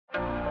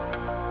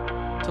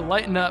To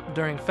lighten up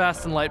during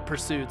fast and light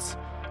pursuits,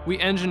 we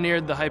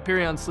engineered the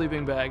Hyperion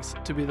sleeping bags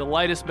to be the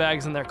lightest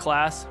bags in their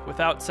class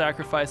without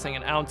sacrificing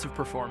an ounce of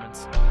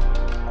performance.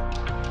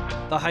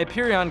 The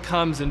Hyperion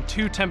comes in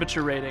 2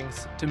 temperature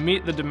ratings to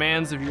meet the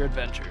demands of your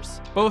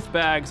adventures. Both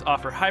bags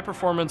offer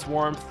high-performance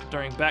warmth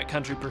during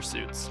backcountry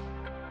pursuits.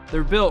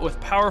 They're built with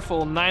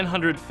powerful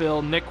 900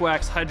 fill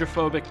Nikwax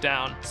Hydrophobic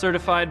Down,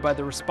 certified by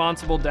the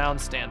Responsible Down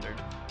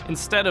standard.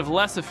 Instead of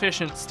less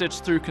efficient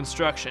stitch-through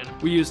construction,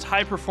 we used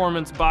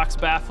high-performance box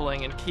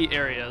baffling in key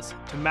areas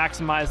to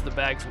maximize the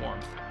bag's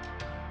warmth.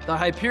 The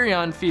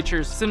Hyperion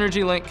features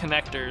Synergy Link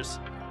connectors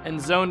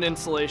and zoned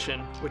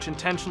insulation, which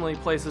intentionally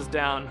places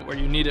down where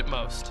you need it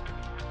most.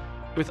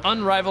 With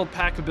unrivaled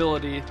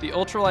packability, the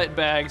ultralight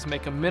bags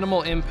make a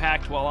minimal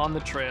impact while on the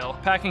trail,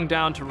 packing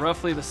down to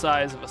roughly the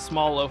size of a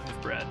small loaf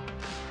of bread.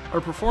 Our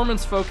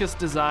performance-focused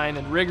design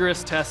and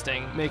rigorous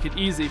testing make it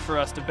easy for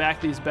us to back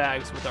these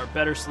bags with our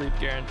better sleep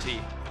guarantee.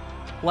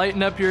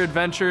 Lighten up your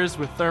adventures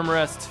with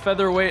Therm-a-Rest's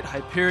featherweight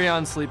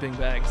Hyperion sleeping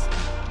bags.